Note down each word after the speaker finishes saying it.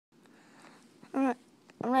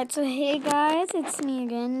Alright, so hey guys, it's me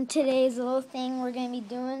again. Today's little thing we're going to be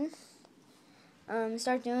doing,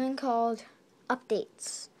 start doing called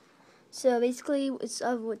updates. So basically it's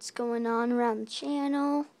of what's going on around the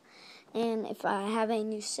channel and if I have any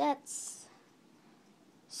new sets.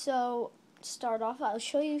 So to start off, I'll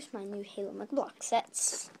show you my new Halo MegaBloks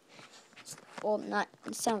sets. Well, not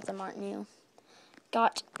some of them aren't new.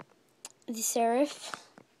 Got the Seraph,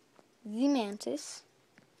 the Mantis,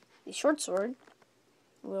 the Short Sword,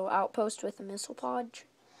 a little outpost with a missile pod,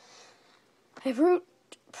 a Brute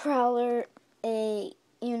Prowler, a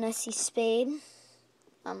UNSC Spade.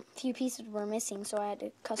 A few pieces were missing, so I had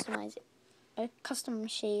to customize it. A custom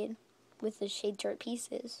shade with the shade turret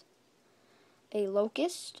pieces. A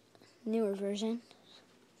Locust, newer version.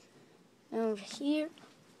 And over here,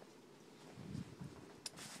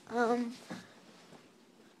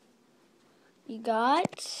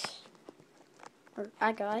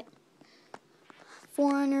 I got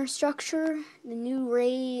Forerunner structure, the new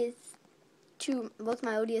Wraith, both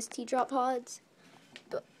my ODST drop pods,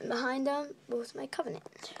 but behind them, both my Covenant.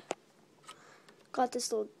 Got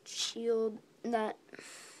this little shield, that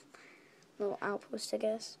little outpost, I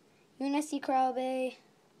guess. UNSC Crowbay,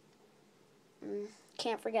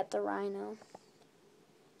 can't forget the Rhino.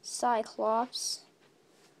 Cyclops,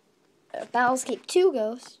 a Battlescape 2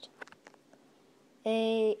 Ghost,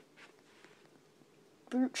 a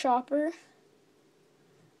Brute Chopper,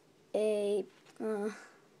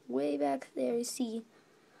 way back there you see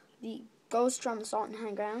the Ghost from Assault and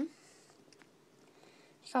High Ground.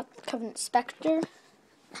 Got Covenant Spectre,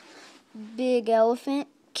 big elephant,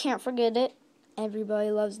 can't forget it,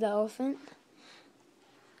 everybody loves the elephant.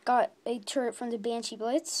 Got a turret from the Banshee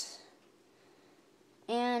Blitz,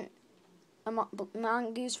 and a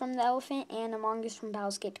Mongoose from the elephant, and a Mongoose from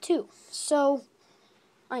Battlescape 2. So,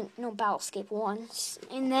 Battlescape 1.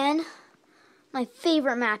 And then, my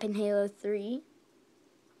favorite map in Halo 3,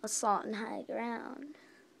 Assault and High Ground.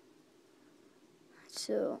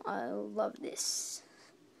 So, I love this.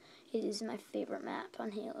 It is my favorite map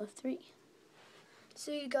on Halo 3.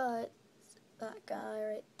 So, you got that guy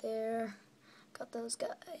right there. Got those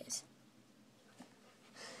guys.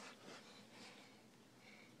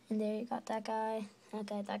 And there you got that guy, and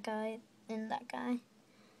that guy.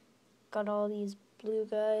 Got all these blue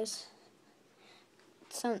guys.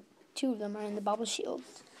 Two of them are in the bubble shield.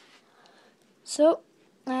 So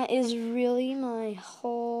that is really my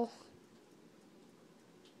whole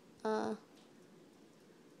army.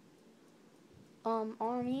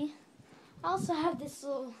 I also have this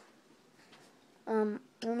little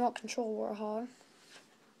remote control Warhog.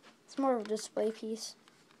 It's more of a display piece.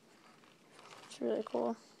 It's really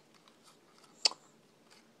cool.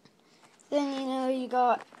 Then you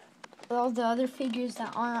got all the other figures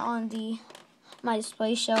that aren't on my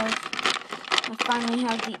display shelf. I finally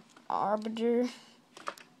have the Arbiter.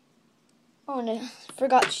 Oh, and I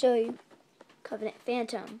forgot to show you Covenant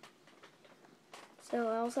Phantom. So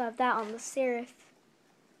I also have that on the Seraph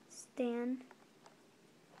stand.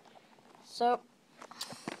 So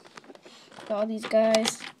got all these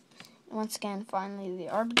guys. Once again, finally the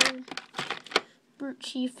Arbiter, Brute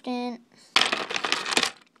Chieftain,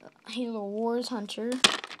 Halo Wars Hunter.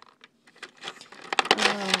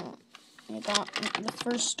 I got the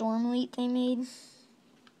first Storm Elite they made.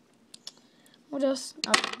 What else?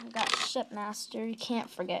 Oh, I got Shipmaster. You can't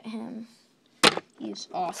forget him. He's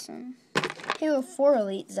awesome. Halo 4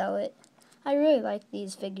 Elite Zealot. I really like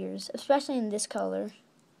these figures, especially in this color.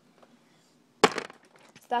 So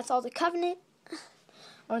that's all the Covenant,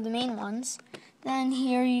 or the main ones. Then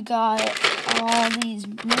here you got all these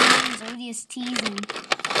Marines, ODSTs, and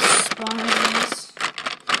Spawners.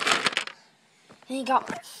 And you got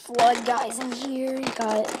my Flood guys in here. You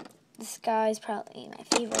got this guy's probably my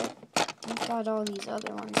favorite. You got all these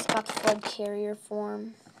other ones. Got the Flood carrier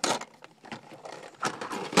form.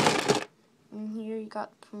 And here you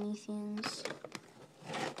got Prometheans.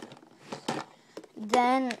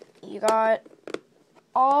 Then you got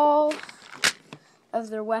all of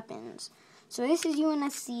their weapons. So this is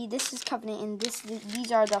UNSC, this is Covenant, and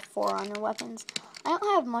these are the Forerunner weapons. I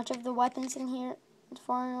don't have much of the weapons in here, the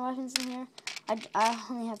Forerunner weapons in here. I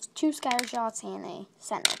only have 2 scatter shots and a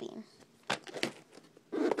sentinel beam.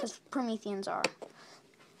 Because Prometheans are,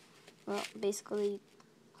 well, basically,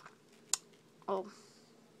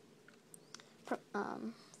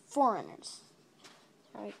 Forerunners.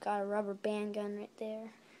 Alright, got a rubber band gun right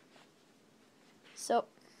there. So,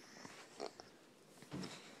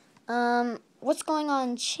 what's going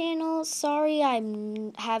on channel? Sorry I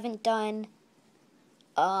haven't done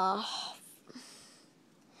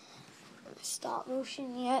stop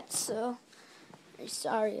motion yet, so very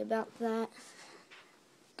sorry about that.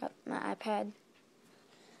 got my iPad,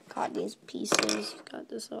 got these pieces, got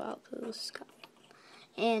this little outpost,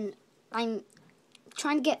 and I'm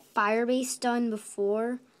trying to get Firebase done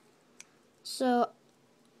before. So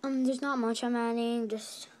there's not much I'm adding,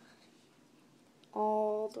 just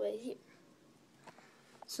all the way here.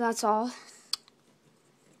 So that's all.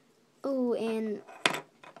 Oh, and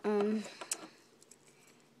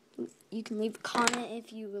you can leave a comment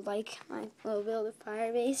if you would like my little build of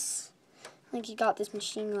Firebase. I think you got this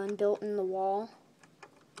machine gun built in the wall,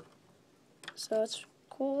 so it's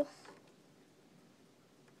cool.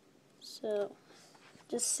 So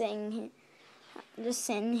just sitting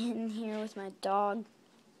in here with my dog.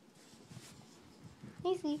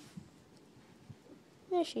 Easy.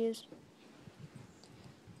 There she is.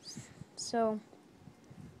 So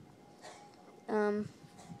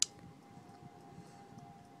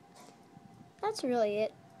that's really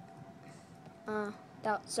it.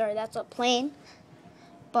 That's a plane,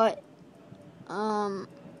 but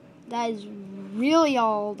that is really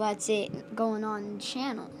all that's it going on in the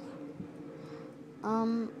channel.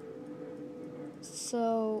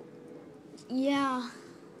 So yeah,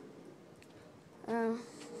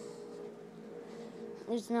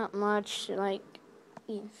 there's not much, like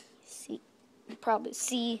you probably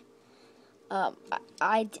see.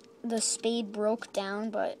 The spade broke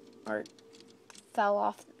down, or fell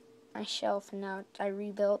off my shelf, and now I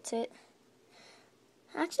rebuilt it.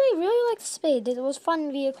 Actually, I really like the spade. It was a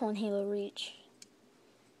fun vehicle in Halo Reach.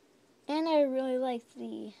 And I really like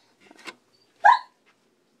the...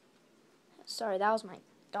 Sorry, that was my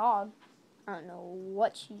dog. I don't know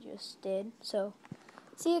what she just did. So,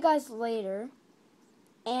 see you guys later.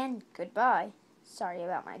 And goodbye. Sorry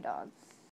about my dog.